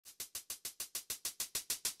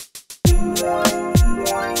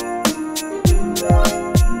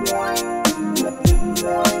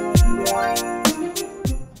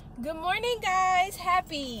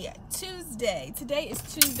Happy Tuesday. Today is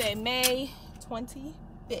Tuesday, May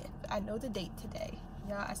 25th. I know the date today.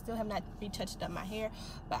 Y'all, I still have not retouched up my hair,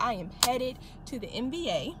 but I am headed to the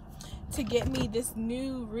NBA to get me this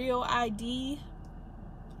new Real ID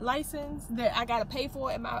license that I gotta pay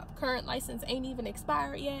for, and my current license ain't even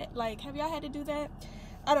expired yet. Like, have y'all had to do that?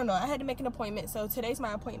 I don't know. I had to make an appointment, so today's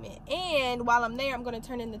my appointment. And while I'm there, I'm gonna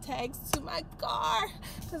turn in the tags to my car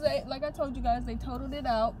because, like I told you guys, they totaled it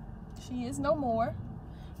out. She is no more.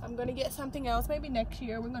 I'm gonna get something else maybe next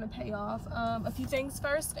year. We're gonna pay off a few things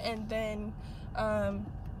first, and then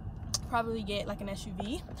probably get like an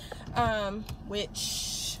SUV,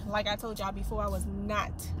 which, like I told y'all before, I was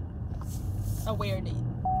not aware that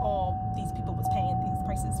all these people was paying these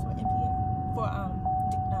prices for NBA, for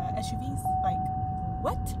SUVs. Like,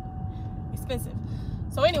 what? Expensive.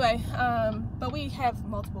 So anyway, but we have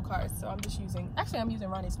multiple cars, so I'm using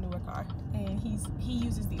Ronnie's newer car, and he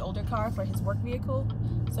uses the older car for his work vehicle.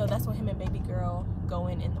 So that's what him and baby girl go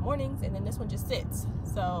in the mornings, and then this one just sits,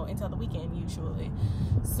 so until the weekend usually.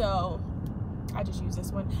 So I just use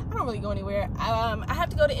this one. I don't really go anywhere. I have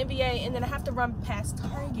to go to NBA, and then I have to run past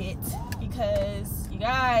Target because, you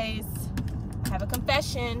guys, I have a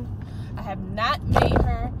confession. I have not made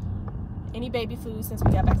her any baby food since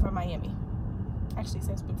we got back from Miami. Actually,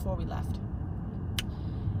 since before we left.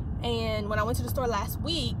 And when I went to the store last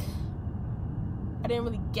week, I didn't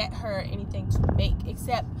really get her anything to make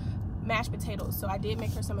except mashed potatoes. So I did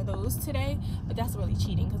make her some of those today, but that's really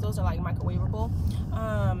cheating because those are like microwavable.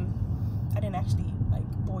 I didn't actually like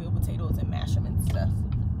boil potatoes and mash them and stuff.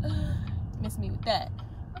 Miss me with that.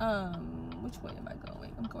 Which way am I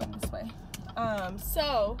going? I'm going this way.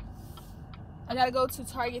 So I gotta go to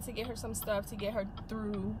Target to get her some stuff to get her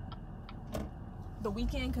through the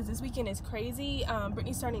weekend, because this weekend is crazy.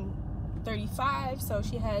 Brittany's turning 35, so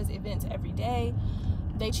she has events every day.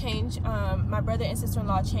 They change, my brother and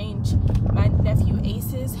sister-in-law changed my nephew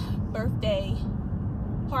Ace's birthday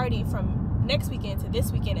party from next weekend to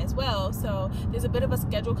this weekend as well. So there's a bit of a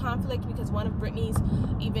schedule conflict because one of Brittany's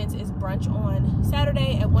events is brunch on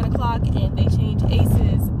Saturday at 1 o'clock, and they change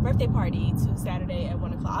Ace's birthday party to Saturday at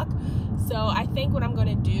 1 o'clock. So I think what I'm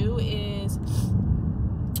gonna do is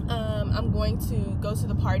I'm going to go to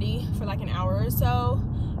the party for like an hour or so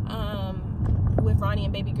with Ronnie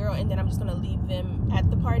and baby girl, and then I'm just gonna leave them at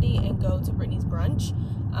the party and go to Brittany's brunch.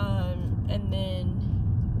 And then,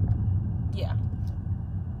 yeah,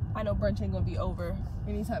 I know brunch ain't gonna be over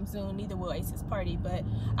anytime soon, neither will Ace's party, but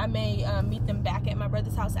I may meet them back at my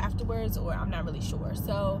brother's house afterwards, or I'm not really sure.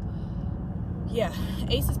 So yeah,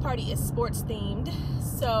 Ace's party is sports themed,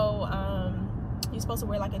 so you're supposed to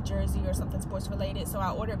wear like a jersey or something sports related. So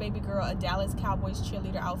I ordered baby girl a Dallas Cowboys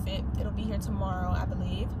cheerleader outfit. It'll be here tomorrow, I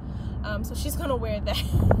believe. So she's gonna wear that.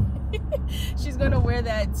 She's gonna wear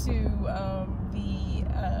that to the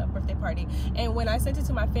birthday party. And when I sent it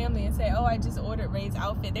to my family and said, oh, I just ordered Ray's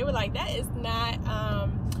outfit, they were like, that is not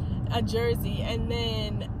a jersey. And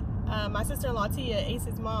then my sister-in-law Tia,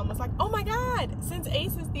 Ace's mom, was like, oh my god, since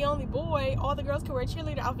Ace is the only boy, all the girls can wear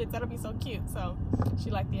cheerleader outfits. That'll be so cute. So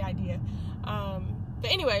she liked the idea. But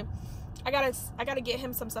anyway, I gotta get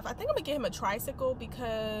him some stuff. I think I'm gonna get him a tricycle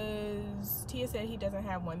because Tia said he doesn't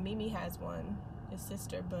have one. Mimi has one, his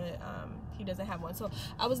sister, but he doesn't have one. So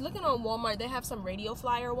I was looking on Walmart. They have some radio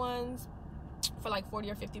flyer ones for like 40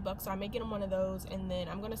 or 50 bucks. So I may get him one of those, and then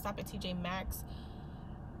I'm gonna stop at TJ Maxx.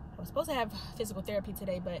 I was supposed to have physical therapy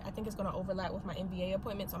today, but I think it's gonna overlap with my NBA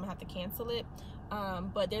appointment, so I'm gonna have to cancel it.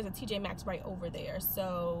 But there's a TJ Maxx right over there,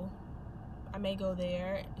 so I may go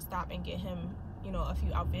there, stop and get him, you know, a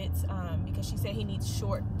few outfits, because she said he needs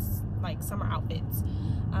shorts, like summer outfits.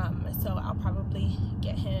 So I'll probably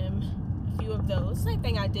get him a few of those. Same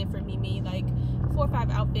thing I did for Mimi, like 4 or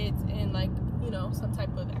 5 outfits and, like, you know, some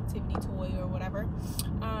type of activity toy or whatever.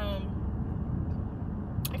 I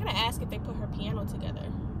gotta ask if they put her piano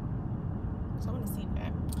together, so I want to see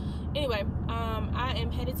that. Anyway, I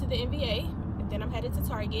am headed to the NBA, and then I'm headed to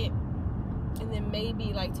Target, and then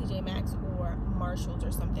maybe like TJ Maxx or Marshalls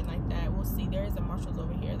or something like that. We'll see. There is a Marshalls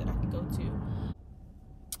over here that I can go to.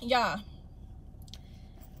 Yeah,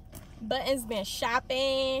 Button's been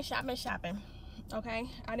shopping. Okay,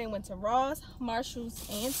 I done went to Ross, Marshalls,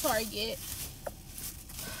 and Target.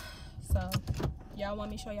 So y'all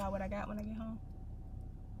want me to show y'all what I got when I get home?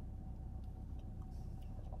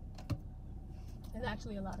 There's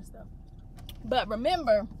actually a lot of stuff, but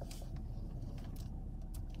remember,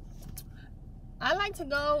 I like to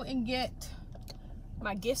go and get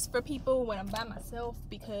my gifts for people when I'm by myself,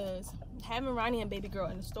 because having Ronnie and baby girl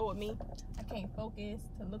in the store with me, I can't focus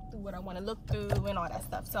to look through what I want to look through and all that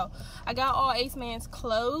stuff. So I got all Ace Man's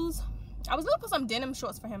clothes I was looking for some denim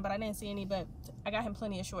shorts for him, but I didn't see any, but I got him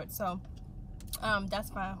plenty of shorts. So that's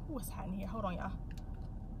fine. Ooh, it's hot in here. Hold on, y'all.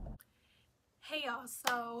 Hey y'all,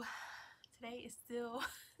 so today is still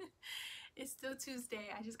it's still Tuesday.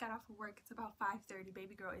 I just got off of work. It's about 5:30.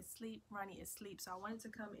 Baby girl is asleep, Ronnie is asleep. So I wanted to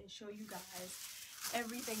come and show you guys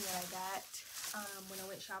everything that I got when I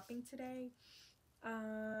went shopping today.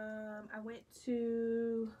 I went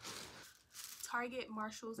to Target,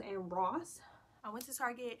 Marshalls, and Ross. I went to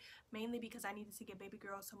Target mainly because I needed to get baby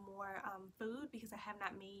girl some more food, because I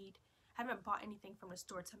haven't bought anything from the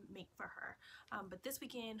store to make for her. But this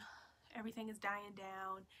weekend, everything is dying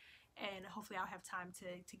down, and hopefully I'll have time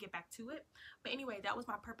to get back to it. But anyway, that was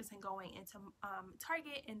my purpose in going into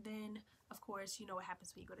Target. And then of course, you know what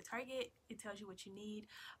happens when you go to Target, it tells you what you need.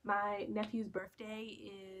 My nephew's birthday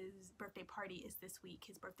party is this week.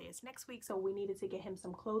 His birthday is next week, so we needed to get him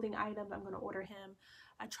some clothing items. I'm going to order him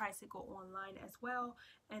a tricycle online as well.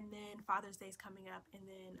 And then Father's Day is coming up, and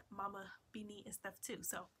then mama be needing stuff too.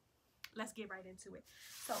 So let's get right into it.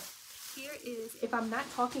 So here is, if I'm not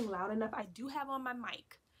talking loud enough, I do have on my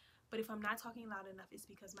mic, but if I'm not talking loud enough, it's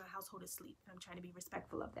because my household is asleep, and I'm trying to be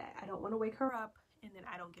respectful of that. I don't want to wake her up and then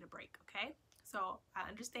I don't get a break, okay? So I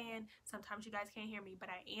understand sometimes you guys can't hear me, but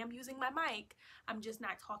I am using my mic. I'm just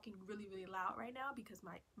not talking really, really loud right now because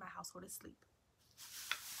my household is asleep.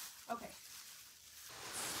 Okay,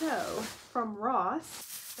 so from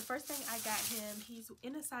Ross, the first thing I got him, he's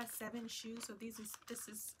in a size 7 shoe, so this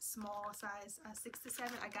is small size 6 to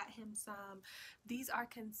 7. I got him some, these are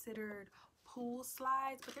considered pool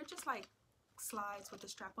slides, but they're just like slides with a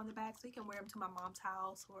strap on the back, so he can wear them to my mom's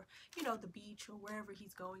house, or you know, the beach, or wherever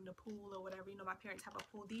he's going, the pool or whatever. You know, my parents have a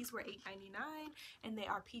pool. These were $8.99, and they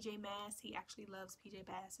are PJ Masks. He actually loves PJ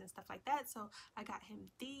Masks and stuff like that, so I got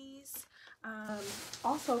him these.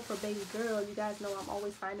 Also for baby girl, you guys know I'm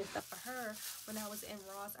always finding stuff for her. When I was in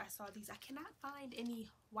Ross, I saw these. I cannot find any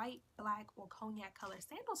white, black, or cognac color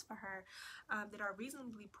sandals for her that are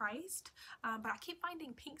reasonably priced, but I keep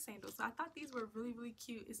finding pink sandals, so I thought these were really, really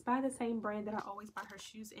cute. It's by the same brand that I always buy her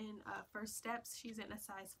shoes in, First Steps. She's in a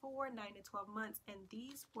size 4, 9 to 12 months, and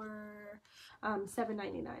these were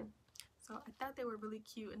 $7.99. So I thought they were really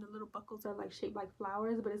cute, and the little buckles are like shaped like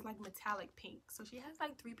flowers, but it's like metallic pink. So she has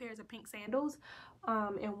like 3 pairs of pink sandals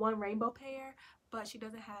and 1 rainbow pair, but she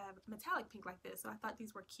doesn't have metallic pink like this. So I thought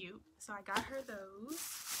these were cute, so I got her those.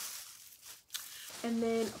 And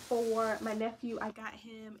then for my nephew, I got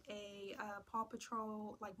him a Paw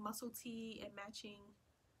Patrol like muscle tee and matching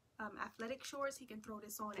athletic shorts. He can throw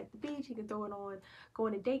this on at the beach, he can throw it on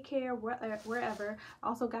going to daycare, wherever. I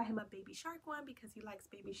also got him a Baby Shark one because he likes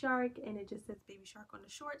Baby Shark, and it just says Baby Shark on the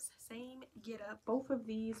shorts. Same get up. Both of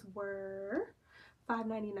these were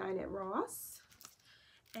 $5.99 at Ross.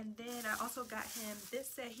 And then I also got him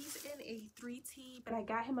this set. He's in a 3T, but I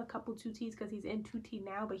got him a couple 2Ts because he's in 2T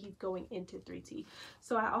now, but he's going into 3T.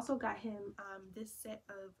 So I also got him this set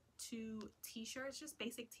of 2 t-shirts, just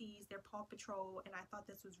basic tees. They're Paw Patrol, and I thought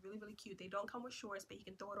this was really, really cute. They don't come with shorts, but you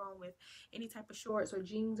can throw it on with any type of shorts or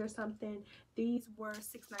jeans or something. These were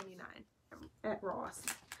 $6.99 at Ross.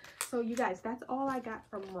 So you guys, that's all I got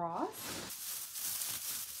from Ross.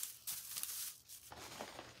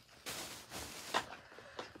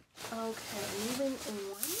 Okay, moving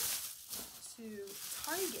on to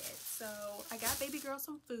Target. So I got baby girl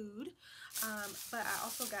some food, but I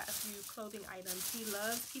also got a few clothing items. He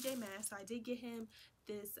loves PJ Masks, so I did get him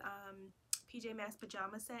this PJ Masks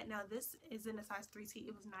pajama set. Now this is in a size 3T.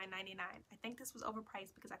 It was $9.99. I think this was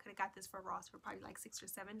overpriced because I could have got this for Ross for probably like $6 or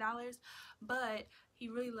 $7, but he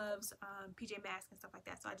really loves PJ Masks and stuff like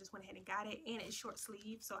that, so I just went ahead and got it. And it's short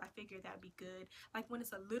sleeve, so I figured that would be good. Like when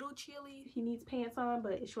it's a little chilly, he needs pants on,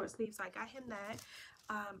 but it's short sleeve, so I got him that.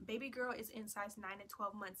 Baby girl is in size 9 and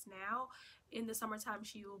 12 months now. In the summertime,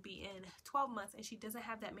 she will be in 12 months, and she doesn't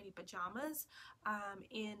have that many pajamas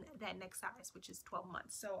in that next size, which is 12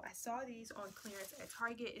 months. So I saw these on clearance at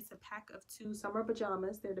Target. It's a pack of 2 summer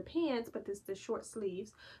pajamas. They're the pants, but this is the short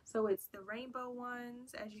sleeves. So it's the rainbow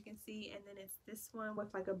ones, as you can see, and then it's this one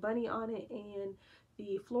with like a bunny on it and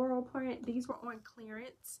the floral print. These were on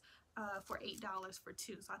clearance for $8 for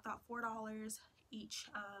 2. So I thought $4 each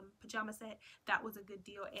pajama set, that was a good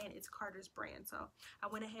deal, and it's Carter's brand, so I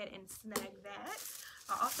went ahead and snagged that.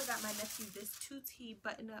 I also got my nephew this 2T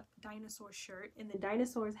button-up dinosaur shirt, and the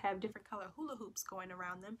dinosaurs have different color hula hoops going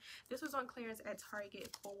around them. This was on clearance at Target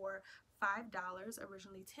for $5,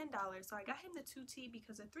 originally $10. So I got him the 2T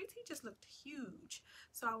because the 3T just looked huge,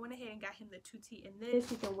 so I went ahead and got him the 2T in this.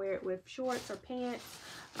 He can wear it with shorts or pants.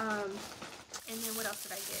 And then what else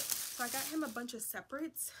did I get? So I got him a bunch of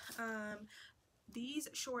separates. these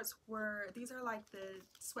shorts these are like the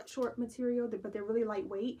sweat short material, but they're really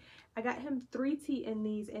lightweight. I got him 3T in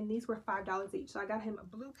these, and these were $5 each. So I got him a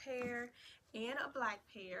blue pair and a black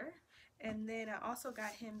pair. And then I also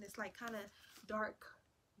got him this like kind of dark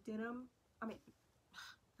denim, I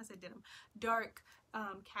said denim, dark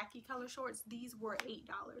khaki color shorts. These were $8,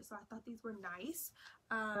 so I thought these were nice.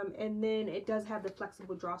 And then it does have the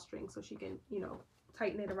flexible drawstring, so she can, you know,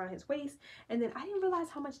 tighten it around his waist. And then I didn't realize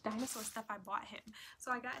how much dinosaur stuff I bought him. So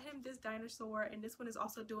I got him this dinosaur, and this one is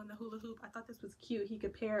also doing the hula hoop. I thought this was cute. He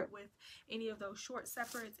could pair it with any of those short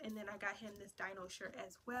separates. And then I got him this dino shirt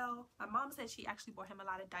as well. My mom said she actually bought him a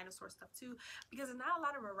lot of dinosaur stuff too, because there's not a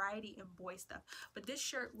lot of variety in boy stuff. But this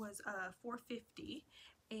shirt was $4.50.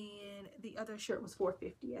 And the other shirt was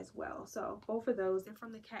 $4.50 as well. So both of those, they're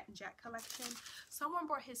from the Cat and Jack collection. Someone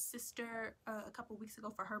brought his sister a couple weeks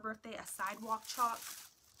ago for her birthday a sidewalk chalk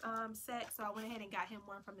set. So I went ahead and got him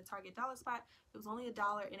one from the Target dollar spot. It was only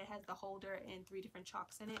 $1, and it has the holder and 3 different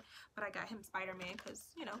chalks in it. But I got him Spider-Man because,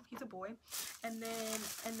 you know, he's a boy. And then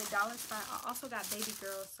in the dollar spot, I also got baby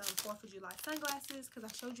girl some 4th of July sunglasses, because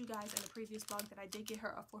I showed you guys in the previous vlog that I did get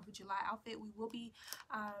her a 4th of July outfit. We will be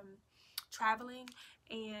traveling,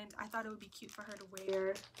 and I thought it would be cute for her to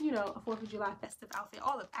wear, you know, a 4th of July festive outfit.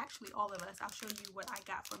 Actually all of us. I'll show you what I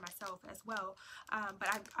got for myself as well. But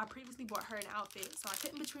I previously bought her an outfit, so I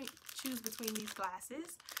couldn't choose between these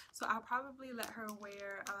glasses. So I'll probably let her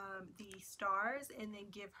wear the stars, and then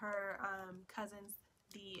give her cousins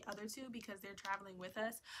the other 2, because they're traveling with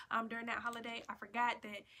us during that holiday. I forgot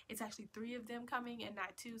that it's actually 3 of them coming and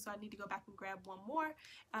not 2, so I need to go back and grab one more.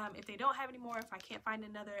 If they don't have any more, if I can't find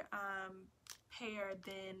another pair,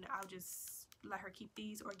 then I'll just let her keep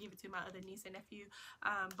these or give it to my other niece and nephew.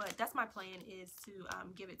 But that's my plan, is to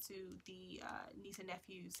give it to the niece and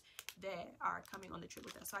nephews that are coming on the trip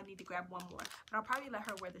with us. So I need to grab one more, but I'll probably let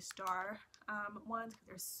her wear the star ones, because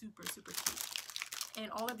they're super cute. And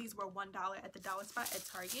all of these were $1 at the dollar spot at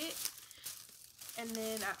Target. And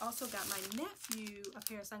then I also got my nephew a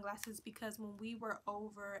pair of sunglasses, because when we were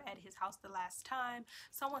over at his house the last time,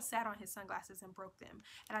 someone sat on his sunglasses and broke them.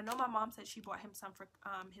 And I know my mom said she bought him some for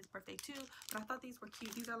his birthday too, but I thought these were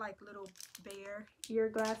cute. These are like little bear ear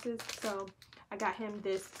glasses. So I got him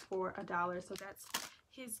this for $1. So that's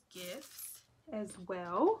his gifts as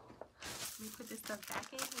well. Let me put this stuff back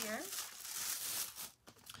in here.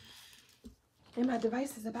 And my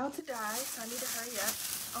device is about to die, so I need to hurry up.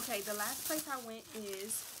 Okay, the last place I went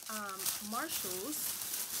is Marshall's.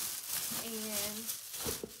 And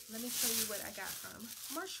let me show you what I got from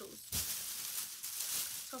Marshall's.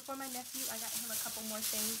 So for my nephew, I got him a couple more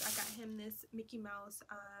things. I got him this Mickey Mouse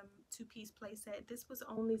 2-piece playset. This was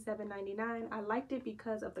only $7.99. I liked it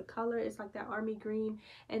because of the color. It's like that army green,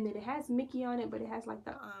 and then it has Mickey on it, but it has like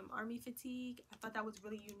the army fatigue. I thought that was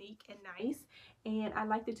really unique and nice. And I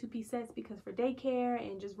like the 2-piece sets because for daycare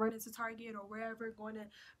and just running to Target or wherever, going to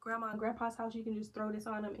grandma and grandpa's house, you can just throw this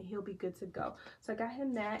on him and he'll be good to go. So I got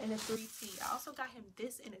him that in a 3T. I also got him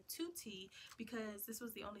this in a 2T because this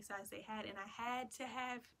was the only size they had, and I had to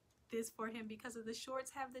have this for him because of the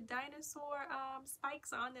shorts have the dinosaur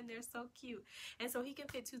spikes on them. They're so cute, and so he can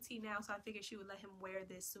fit 2T now, so I figured she would let him wear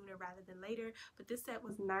this sooner rather than later. But this set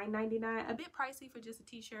was $9.99, a bit pricey for just a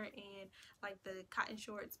t-shirt and like the cotton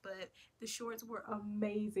shorts, but the shorts were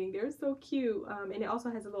amazing. They're so cute, and it also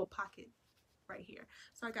has a little pocket right here.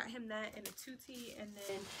 So I got him that in a 2T, and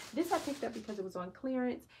then this I picked up because it was on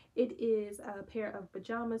clearance. It is a pair of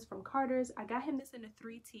pajamas from Carter's. I got him this in a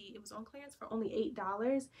 3T. It was on clearance for only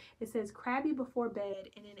 $8. It says crabby before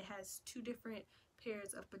bed, and then it has 2 different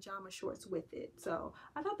pairs of pajama shorts with it. So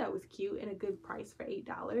I thought that was cute and a good price for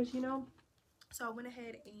 $8, you know. So I went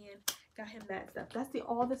ahead and got him that stuff. That's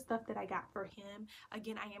all the stuff that I got for him.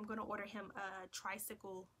 Again, I am going to order him a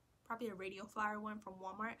tricycle, probably a radio flyer one from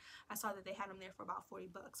Walmart. I saw that they had them there for about $40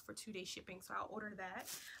 for 2-day shipping, so I'll order that.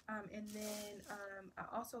 And then I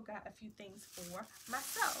also got a few things for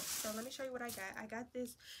myself. So let me show you what I got. I got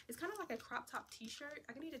this. It's kind of like a crop top t-shirt.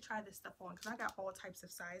 I need to try this stuff on because I got all types of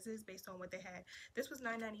sizes based on what they had. This was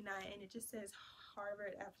 $9.99, and it just says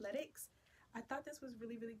Harvard Athletics. I thought this was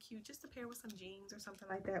really cute, just to pair with some jeans or something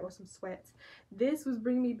like that, or some sweats. This was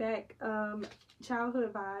bringing me back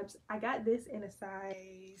childhood vibes. I got this in a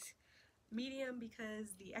size medium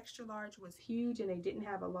because the extra large was huge and they didn't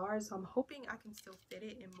have a large, so I'm hoping I can still fit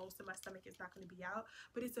it and most of my stomach is not going to be out.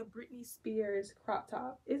 But it's a Britney Spears crop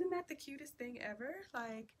top. Isn't that the cutest thing ever?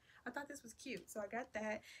 Like, I thought this was cute, so I got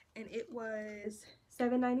that, and it was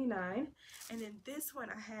 $7.99. And then this one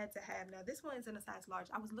I had to have. Now this one is in a size large.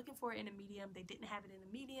 I was looking for it in a medium. They didn't have it in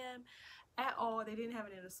a medium at all. They didn't have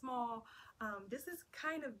it in a small. This is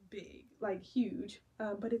kind of big, like huge,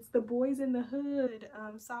 but it's the Boys in the Hood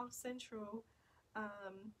South Central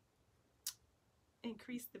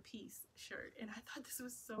Increase the Peace shirt, and I thought this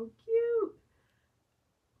was so cute.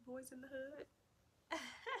 Boys in the Hood.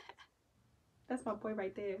 That's my boy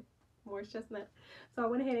right there, Morris Chestnut. So I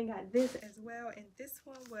went ahead and got this as well, and this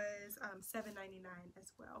one was $7.99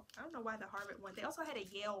 as well. I don't know why the Harvard one. They also had a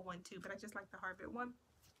Yale one too, but I just like the Harvard one.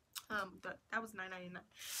 That was $9.99.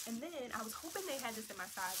 And then I was hoping they had this in my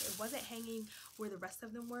size. It wasn't hanging where the rest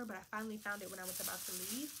of them were, but I finally found it when I was about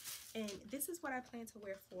to leave. And this is what I plan to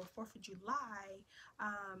wear for 4th of July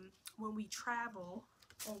when we travel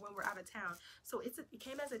or when we're out of town. So it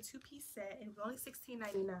came as a 2-piece set, and it was only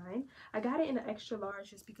 $16.99. I got it in an extra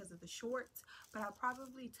large just because of the shorts, but I'll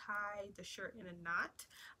probably tie the shirt in a knot.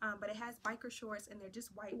 But it has biker shorts, and they're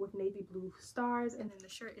just white with navy blue stars, and then the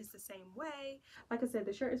shirt is the same way. Like I said,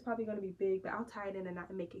 the shirt is probably going to be big, but I'll tie it in a knot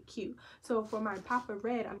and make it cute. So for my Papa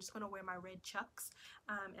Red, I'm just going to wear my red Chucks,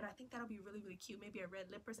 and I think that'll be really, really cute. Maybe a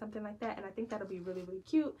red lip or something like that, and I think that'll be really, really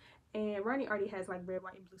cute. And Ronnie already has like red,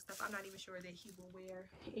 white, and blue stuff. I'm not even sure that he will wear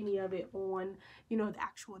any of it on, you know, the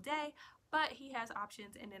actual day, but he has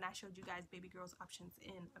options. And then I showed you guys baby girl's options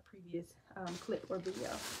in a previous clip or video.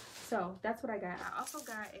 So that's what I got. I also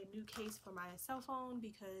got a new case for my cell phone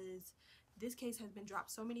because this case has been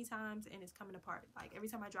dropped so many times and it's coming apart. Like every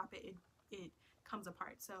time I drop it, it comes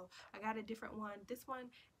apart. So I got a different one. This one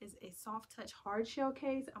is a soft touch hard shell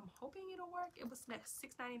case. I'm hoping it'll work. It was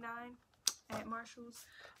 $6.99 at Marshall's.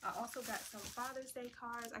 I also got some Father's Day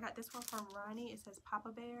cards. I got this one from Ronnie. It says Papa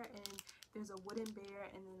Bear, and there's a wooden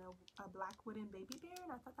bear and then a black wooden baby bear,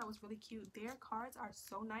 and I thought that was really cute. Their cards are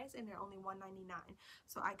so nice, and they're only $1.99.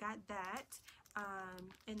 So I got that,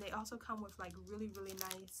 and they also come with like really, really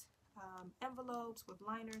nice envelopes with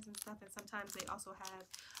liners and stuff, and sometimes they also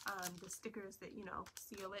have the stickers that, you know,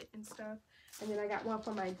 seal it and stuff. And then I got one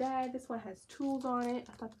for my dad. This one has tools on it.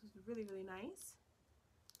 I thought this was really, really nice.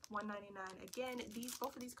 $1.99. Again,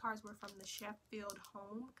 both of these cards were from the Sheffield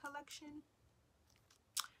Home collection,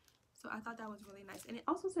 so I thought that was really nice. And it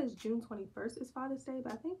also says June 21st is Father's Day,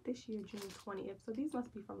 but I think this year June 20th, so these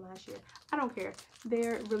must be from last year. I don't care.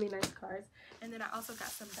 They're really nice cards. And then I also got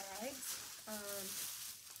some bags.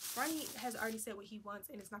 Ronnie has already said what he wants,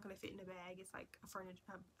 and it's not going to fit in the bag. It's like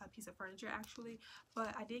a piece of furniture, actually.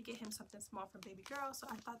 But I did get him something small from baby girl, so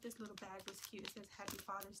I thought this little bag was cute. It says Happy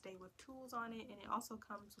Father's Day with tools on it, and it also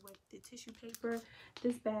comes with the tissue paper.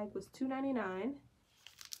 This bag was $2.99.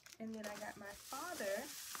 And then I got my father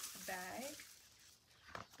bag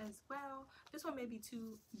as well. This one may be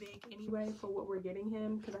too big anyway for what we're getting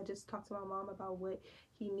him, because I just talked to my mom about what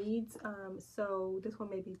he needs. So this one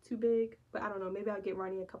may be too big, but I don't know, maybe I'll get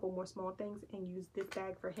Ronnie a couple more small things and use this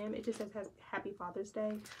bag for him. It just says Happy Father's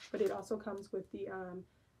Day, but it also comes with the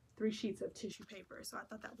 3 sheets of tissue paper. So I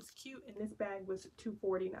thought that was cute, and this bag was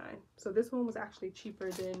 $2.49. So this one was actually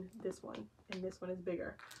cheaper than this one, and this one is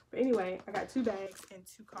bigger. But anyway, I got 2 bags and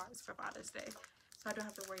 2 cards for Father's Day, so I don't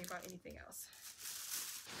have to worry about anything else.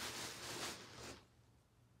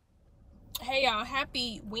 Hey y'all,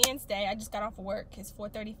 happy Wednesday. I just got off of work. It's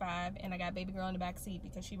 4:35, and I got baby girl in the back seat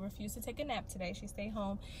because she refused to take a nap today. She stayed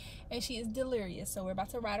home and she is delirious, so we're about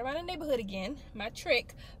to ride around the neighborhood again, my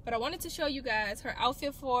trick. But I wanted to show you guys her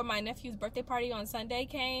outfit for my nephew's birthday party on Sunday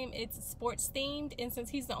came. It's sports themed, and since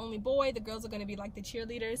he's the only boy, the girls are going to be like the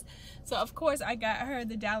cheerleaders. So of course I got her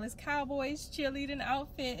the Dallas Cowboys cheerleading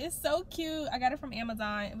outfit. It's so cute. I got it from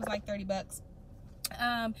Amazon. It was like 30 bucks.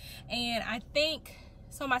 And I think,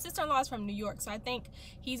 so my sister-in-law is from New York, so I think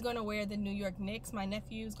he's going to wear the New York Knicks. My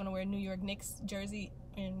nephew is going to wear a New York Knicks jersey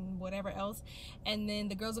and whatever else. And then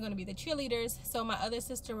the girls are going to be the cheerleaders. So my other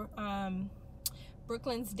sister,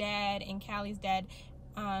 Brooklyn's dad and Callie's dad,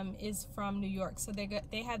 is from New York. So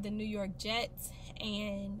they have the New York Jets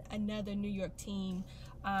and another New York team,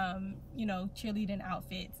 you know, cheerleading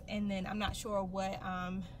outfits. And then I'm not sure what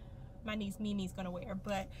my niece Mimi's going to wear,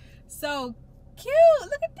 but so cute.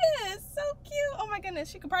 Look at this, so cute. Oh my goodness,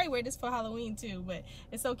 she could probably wear this for Halloween too, but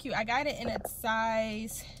it's so cute. I got it in a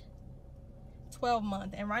size 12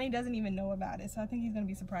 month, and Ronnie doesn't even know about it, so I think he's gonna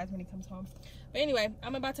be surprised when he comes home. But anyway,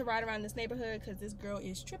 I'm about to ride around this neighborhood because this girl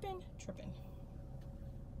is tripping.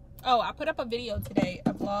 Oh, I put up a video today,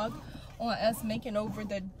 a vlog on us making over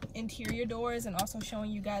the interior doors and also showing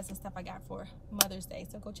you guys the stuff I got for Mother's Day,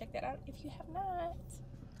 so go check that out if you have not.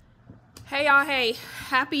 Hey y'all, hey,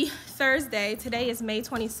 happy Thursday. Today is May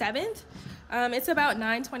 27th. It's about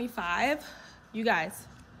 9:25. You guys,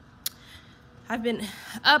 I've been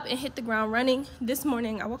up and hit the ground running. This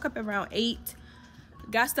morning I woke up around 8,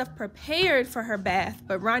 got stuff prepared for her bath,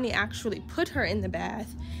 but Ronnie actually put her in the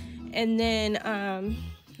bath. And then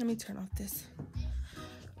let me turn off this.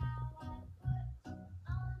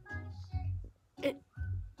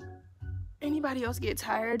 Anybody else get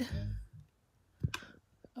tired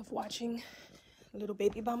of watching little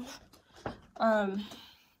baby bum?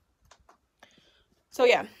 So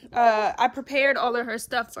yeah, I prepared all of her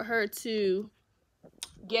stuff for her to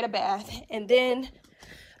get a bath, and then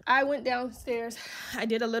I went downstairs. I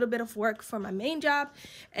did a little bit of work for my main job,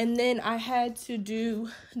 and then I had to do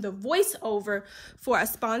the voiceover for a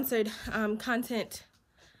sponsored content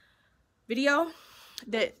video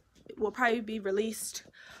that will probably be released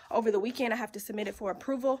over the weekend. I have to submit it for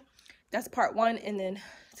approval. That's part 1, and then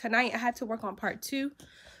tonight I have to work on part 2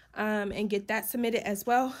 and get that submitted as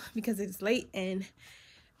well, because it's late and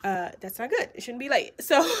that's not good. It shouldn't be late.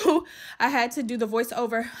 So I had to do the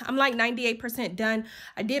voiceover. I'm like 98% done.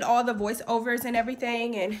 I did all the voiceovers and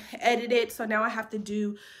everything and edited. So now I have to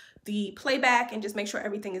do the playback and just make sure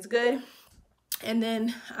everything is good. And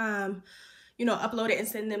then, you know, upload it and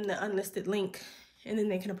send them the unlisted link, and then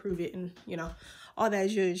they can approve it and, you know, all that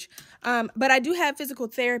zhuzh. But I do have physical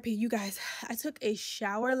therapy. You guys, I took a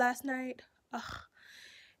shower last night. Ugh,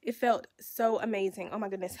 it felt so amazing. Oh my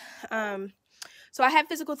goodness. So I had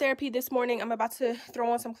physical therapy this morning. I'm about to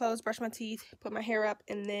throw on some clothes, brush my teeth, put my hair up,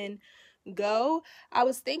 and then go. I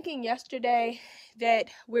was thinking yesterday that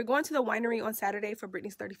we're going to the winery on Saturday for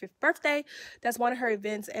Brittany's 35th birthday. That's one of her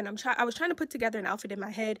events, and I was trying to put together an outfit in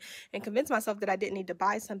my head and convince myself that I didn't need to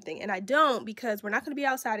buy something, and I don't, because we're not going to be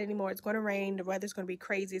outside anymore. It's going to rain. The weather's going to be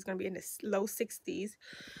crazy. It's going to be in the low 60s,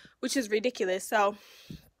 which is ridiculous. So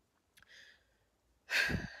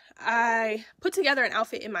I put together an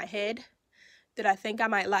outfit in my head that I think I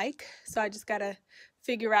might like. So I just gotta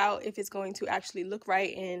figure out if it's going to actually look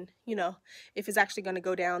right, and, you know, if it's actually going to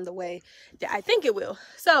go down the way that I think it will.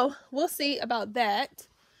 So we'll see about that.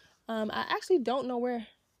 I actually don't know where.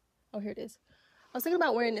 Oh, here it is. I was thinking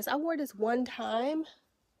about wearing this. I wore this one time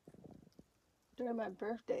during my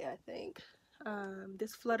birthday, I think.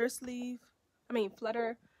 This flutter, what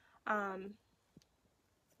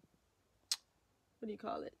do you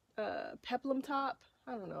call it? Peplum top.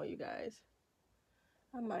 I don't know, you guys.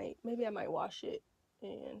 Maybe I might wash it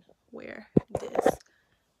and wear this.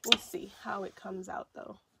 We'll see how it comes out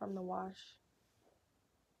though from the wash.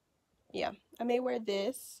 Yeah, I may wear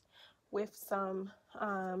this with some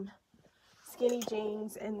skinny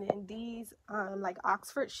jeans, and then these like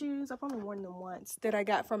Oxford shoes. I've only worn them once, that I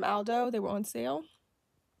got from Aldo. They were on sale.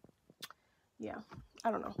 Yeah,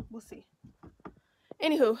 I don't know. We'll see.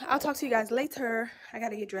 Anywho, I'll talk to you guys later. I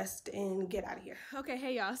gotta get dressed and get out of here. Okay,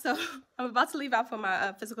 hey y'all. So I'm about to leave out for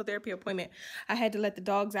my physical therapy appointment. I had to let the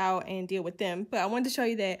dogs out and deal with them. But I wanted to show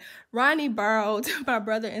you that Ronnie borrowed my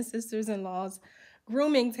brother and sister's-in-law's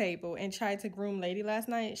grooming table and tried to groom Lady last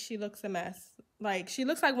night. She looks a mess. Like, she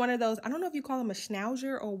looks like one of those, I don't know if you call them a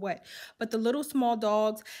schnauzer or what, but the little small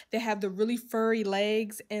dogs that have the really furry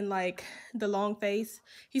legs and like the long face.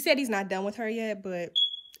 He said he's not done with her yet, but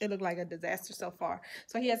it looked like a disaster so far.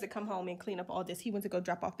 So he has to come home and clean up all this. He went to go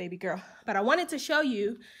drop off baby girl. But I wanted to show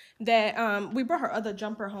you that we brought her other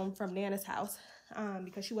jumper home from Nana's house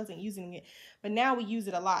because she wasn't using it. But now we use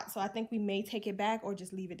it a lot. So I think we may take it back or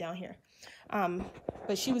just leave it down here.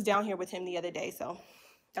 But she was down here with him the other day, so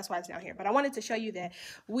that's why it's down here. But I wanted to show you that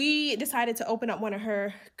we decided to open up one of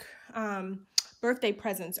her birthday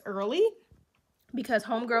presents early, because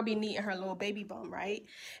homegirl be needing her little baby bum, right?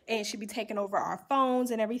 And she be taking over our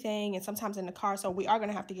phones and everything, and sometimes in the car. So we are going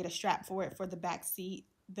to have to get a strap for it for the back seat,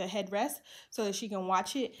 the headrest, so that she can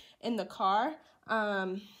watch it in the car.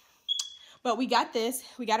 But we got this.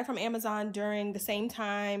 We got it from Amazon during the same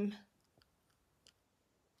time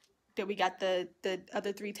that we got the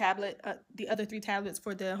other three tablets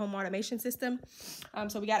for the home automation system.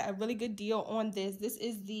 So we got a really good deal on this. This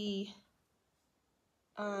is the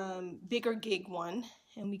bigger gig one,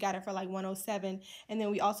 and we got it for like $107. And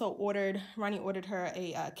then we also Ronnie ordered her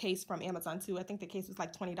a case from Amazon too. I think the case was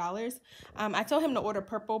like $20. I told him to order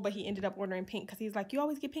purple, but he ended up ordering pink because he's like, you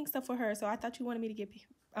always get pink stuff for her, so I thought you wanted me to get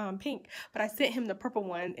pink. But I sent him the purple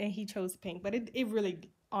one and he chose pink. But it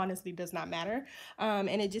really honestly does not matter.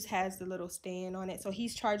 And it just has the little stand on it. So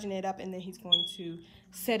he's charging it up, and then he's going to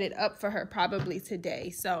set it up for her probably today.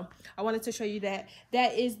 So I wanted to show you that.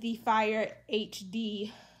 That is the Fire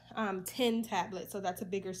HD 10 tablet. So that's a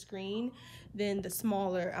bigger screen than the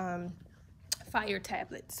smaller Fire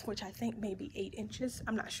tablets, which I think maybe 8 inches.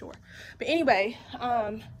 I'm not sure. But anyway,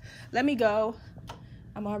 let me go.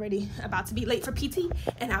 I'm already about to be late for PT,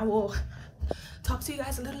 and I will talk to you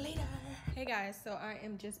guys a little later. Hey guys, so I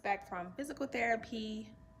am just back from physical therapy,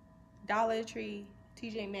 Dollar Tree,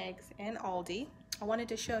 TJ Maxx, and Aldi. I wanted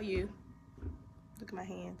to show you, look at my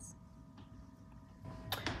hands.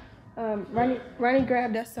 Ronnie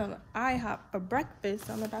grabbed us some IHOP for breakfast.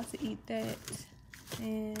 So I'm about to eat that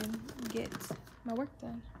and get my work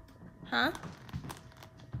done. Huh?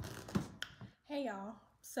 Hey y'all,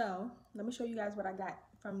 so let me show you guys what I got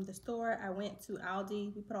from the store. I went to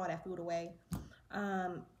Aldi, we put all that food away.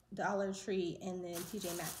 Dollar Tree, and then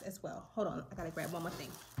TJ Maxx as well. Hold on, I gotta grab one more thing.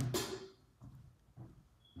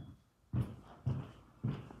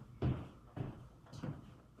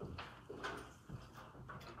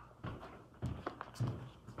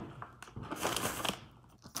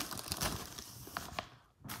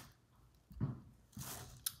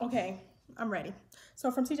 Okay, I'm ready. So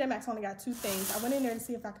from TJ Maxx, I only got two things. I went in there to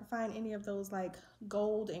see if I could find any of those like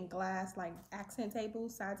gold and glass like accent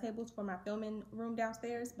tables, side tables for my filming room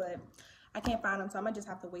downstairs, but I can't find them, so I'm gonna just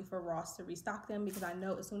have to wait for Ross to restock them because I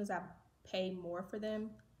know as soon as I pay more for them,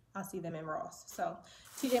 I'll see them in Ross. So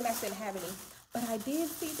TJ Maxx didn't have any, but I did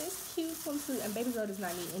see this cute swimsuit, and baby girl does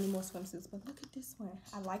not need any more swimsuits, but look at this one.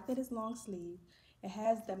 I like that it's long sleeve. It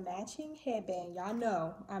has the matching headband. Y'all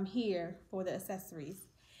know I'm here for the accessories.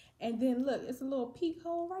 And then look, it's a little peek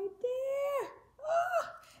hole right there. Oh,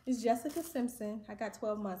 it's Jessica Simpson. I got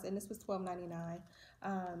 12 months and this was $12.99.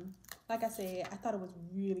 Like I said, I thought it was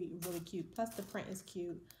really, really cute. Plus the print is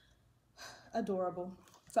cute, adorable.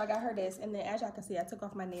 So I got her this, and then as y'all can see, I took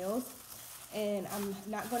off my nails, and I'm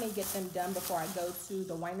not going to get them done before I go to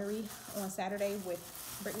the winery on Saturday with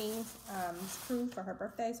Brittany's crew for her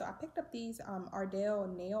birthday. So I picked up these Ardell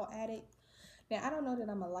Nail Addict. Now, I don't know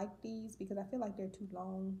that I'm gonna like these because I feel like they're too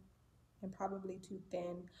long and probably too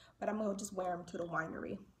thin, but I'm gonna just wear them to the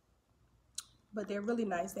winery. But they're really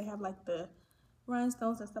nice. They have like the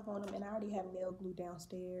rhinestones and stuff on them, and I already have nail glue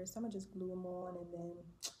downstairs, so I'm gonna just glue them on, and then,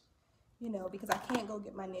 you know, because I can't go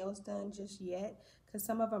get my nails done just yet because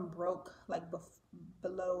some of them broke like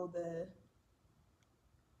below the,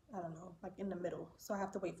 I don't know, like in the middle, so I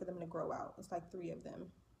have to wait for them to grow out. It's like 3 of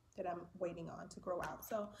them that I'm waiting on to grow out.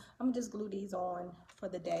 So I'm gonna just glue these on for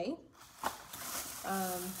the day.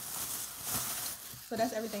 So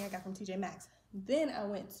that's everything I got from TJ Maxx. Then I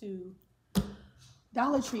went to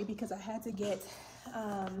Dollar Tree because I had to get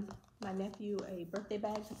my nephew a birthday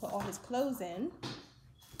bag to put all his clothes in.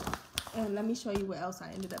 And let me show you what else I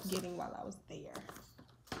ended up getting while I was there.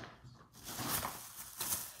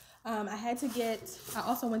 I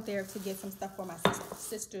also went there to get some stuff for my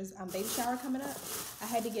sister's baby shower coming up. I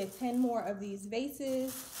had to get 10 more of these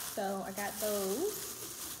vases, so I got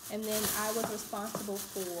those. And then I was responsible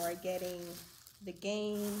for getting the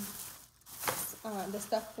game, the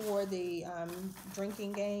stuff for the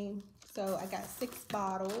drinking game. So I got 6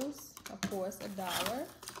 bottles, of course, $1.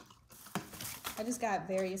 I just got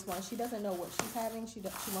various ones. She doesn't know what she's having. She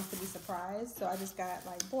wants to be surprised. So I just got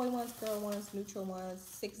like boy ones, girl ones, neutral ones,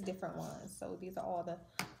 6 different ones. So these are all the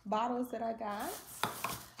bottles that I got.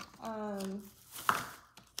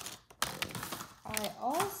 I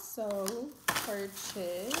also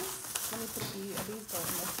purchased, let me put these go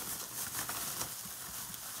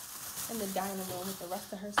in the dining room with the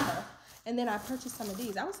rest of her stuff. And then I purchased some of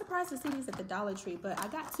these. I was surprised to see these at the Dollar Tree, but I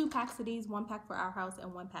got 2 packs of these, 1 pack for our house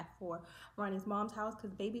and 1 pack for Ronnie's mom's house,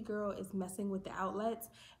 because baby girl is messing with the outlets.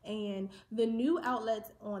 And the new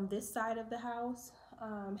outlets on this side of the house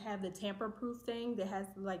have the tamper-proof thing that has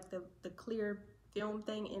like the clear film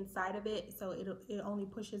thing inside of it, so it only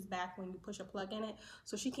pushes back when you push a plug in it,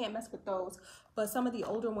 so she can't mess with those. But some of the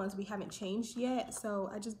older ones we haven't changed yet,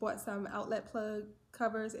 so I just bought some outlet plug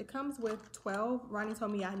covers. It comes with 12. Ronnie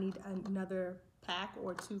told me I need another pack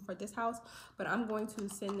or 2 for this house, but I'm going to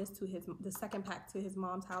send this to the second pack to his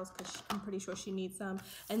mom's house because I'm pretty sure she needs some.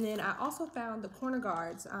 And then I also found the corner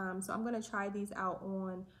guards, so I'm going to try these out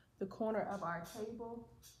on the corner of our table.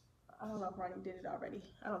 I don't know if Ronnie did it already.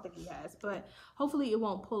 I don't think he has, but hopefully it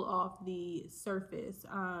won't pull off the surface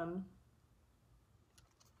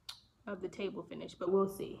of the table finish, but we'll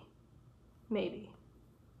see. Maybe.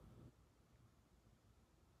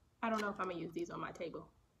 I don't know if I'm gonna use these on my table,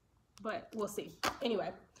 but we'll see.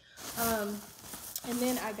 Anyway, and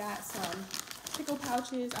then I got some pickle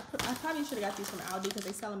pouches. I probably should have got these from Aldi because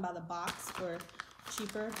they sell them by the box for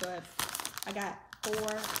cheaper, but I got 4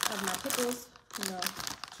 of my pickles, you know,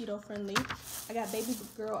 keto friendly. I got baby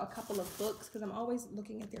girl a couple of books because I'm always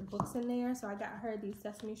looking at their books in there. So I got her these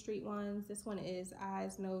Sesame Street ones. This one is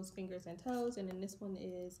Eyes, Nose, Fingers, and Toes, and then this one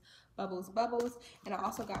is Bubbles, Bubbles. And I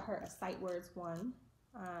also got her a Sight Words one.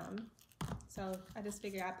 So I just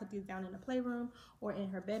figured I'd put these down in the playroom or in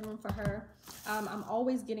her bedroom for her. I'm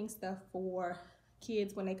always getting stuff for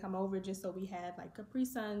kids when they come over, just so we have like Capri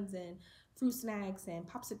Suns and fruit snacks and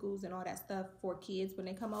popsicles and all that stuff for kids when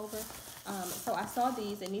they come over. So I saw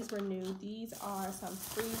these, and these were new. These are some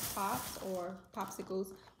freeze pops or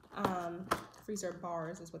popsicles. Freezer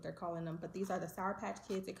bars is what they're calling them, but these are the Sour Patch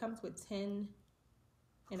Kids. It comes with 10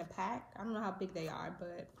 in a pack. I don't know how big they are,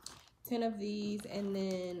 but 10 of these, and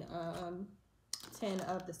then 10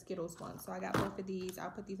 of the Skittles ones. So I got both of these.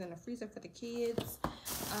 I'll put these in the freezer for the kids.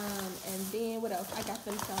 And then what else? I got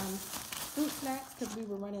them some fruit snacks because we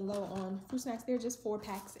were running low on fruit snacks. They're just 4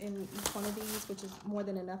 packs in each one of these, which is more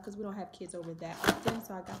than enough because we don't have kids over that often.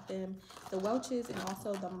 So I got them the Welch's and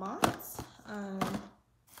also the Mott's.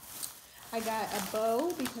 I got a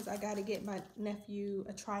bow because I got to get my nephew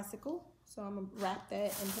a tricycle. So I'm going to wrap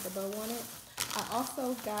that and put a bow on it. I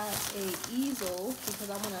also got a easel because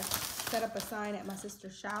I want to set up a sign at my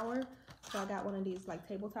sister's shower. So I got one of these like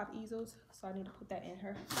tabletop easels. So I need to put that in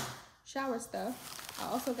her shower stuff.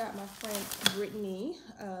 I also got my friend Brittany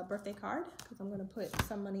a birthday card because I'm going to put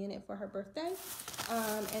some money in it for her birthday.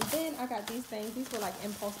 And then I got these things. These were like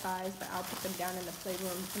impulse buys, but I'll put them down in the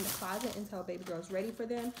playroom in the closet until baby girl's ready for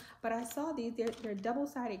them. But I saw these. They're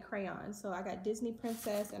double-sided crayons. So I got Disney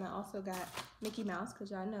Princess, and I also got Mickey Mouse because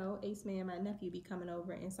y'all know Ace Man, my nephew, be coming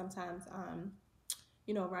over, and sometimes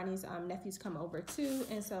you know, Ronnie's nephews come over too.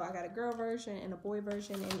 And so I got a girl version and a boy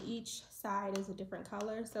version, and each side is a different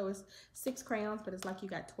color. So it's 6 crayons, but it's like you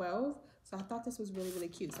got 12. So I thought this was really, really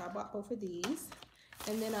cute. So I bought both of these.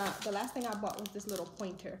 And then the last thing I bought was this little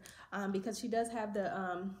pointer because she does have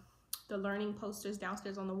the learning posters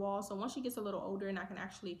downstairs on the wall. So once she gets a little older and I can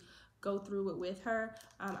actually go through it with her,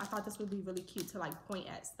 I thought this would be really cute to like point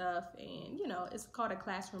at stuff. And you know, it's called a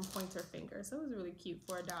classroom pointer finger. So it was really cute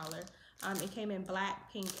for $1. It came in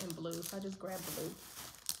black, pink, and blue. So I just grabbed blue.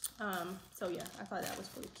 So yeah, I thought that was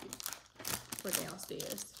really cute for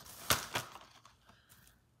downstairs.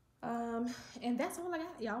 And that's all I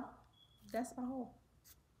got, y'all. That's my haul.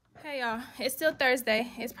 Hey y'all, it's still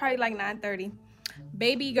Thursday. It's probably like 9:30.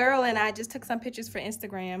 Baby girl and I just took some pictures for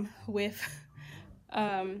Instagram with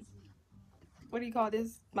what do you call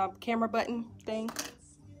this? My camera button thing.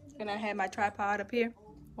 And I had my tripod up here,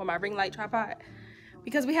 or my ring light tripod,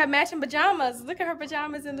 because we have matching pajamas. Look at her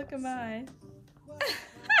pajamas and look at mine.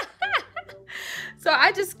 So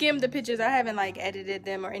I just skimmed the pictures. I haven't like edited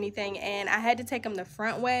them or anything, and I had to take them the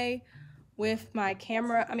front way with my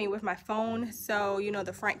camera, with my phone. So, you know,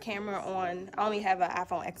 the front camera on, I only have an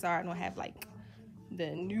iPhone XR. I don't have like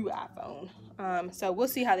the new iPhone. So we'll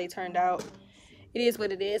see how they turned out. It is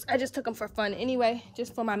what it is. I just took them for fun anyway,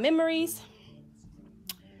 just for my memories.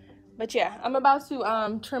 But yeah, I'm about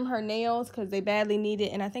to trim her nails because they badly need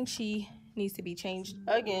it, and I think she needs to be changed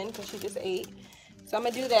again because she just ate. So I'm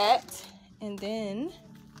gonna do that, and then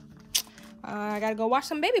I gotta go wash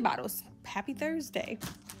some baby bottles. Happy Thursday.